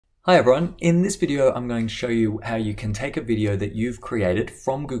Hi everyone, in this video I'm going to show you how you can take a video that you've created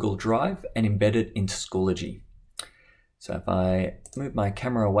from Google Drive and embed it into Schoology. So if I move my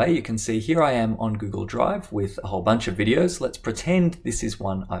camera away, you can see here I am on Google Drive with a whole bunch of videos. Let's pretend this is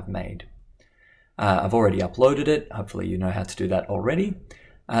one I've made. I've already uploaded it, hopefully you know how to do that already.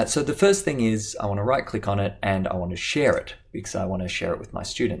 So the first thing is I want to right click on it and I want to share it because I want to share it with my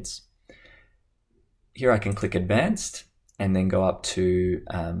students. Here I can click Advanced and then go up to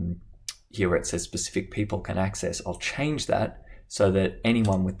here where it says specific people can access. I'll change that so that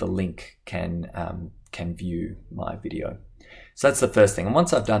anyone with the link can view my video. So that's the first thing. And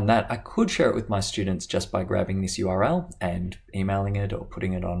once I've done that, I could share it with my students just by grabbing this URL and emailing it or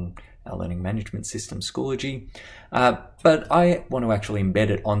putting it on our learning management system, Schoology. But I want to actually embed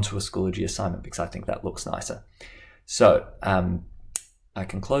it onto a Schoology assignment because I think that looks nicer. So I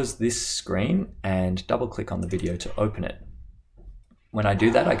can close this screen and double click on the video to open it. When I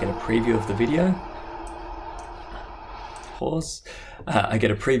do that, I get a preview of the video. Pause. I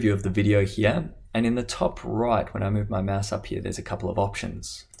get a preview of the video here. And in the top right, when I move my mouse up here, there's a couple of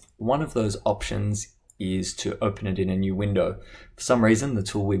options. One of those options is to open it in a new window. For some reason, the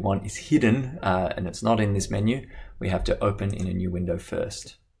tool we want is hidden and it's not in this menu. We have to open in a new window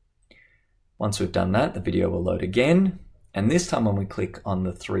first. Once we've done that, the video will load again. And this time when we click on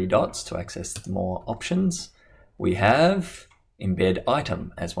the three dots to access more options, we have Embed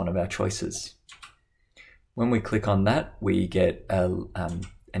Item as one of our choices. When we click on that, we get an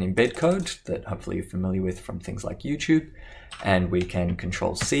embed code that hopefully you're familiar with from things like YouTube, and we can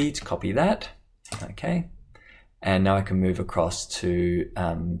Control-C to copy that. Okay, and now I can move across to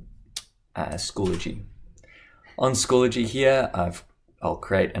Schoology. On Schoology here, I'll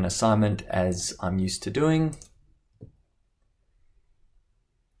create an assignment as I'm used to doing.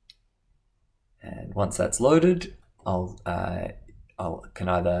 And once that's loaded, I can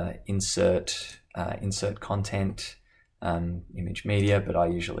either insert content, image media, but I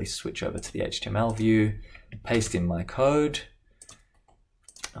usually switch over to the HTML view, paste in my code.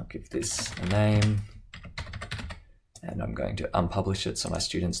 I'll give this a name, and I'm going to unpublish it so my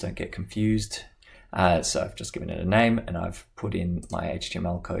students don't get confused. So I've just given it a name, and I've put in my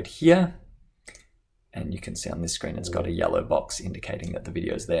HTML code here, and you can see on this screen it's got a yellow box indicating that the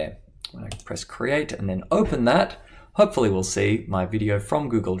video is there. When I press create and then open that, hopefully we'll see my video from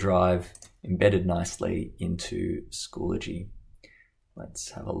Google Drive embedded nicely into Schoology. Let's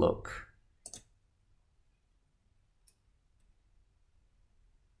have a look.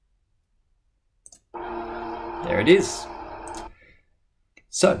 There it is.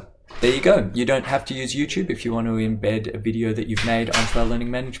 So there you go. You don't have to use YouTube if you want to embed a video that you've made onto our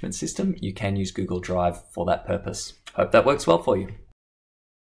learning management system. You can use Google Drive for that purpose. Hope that works well for you.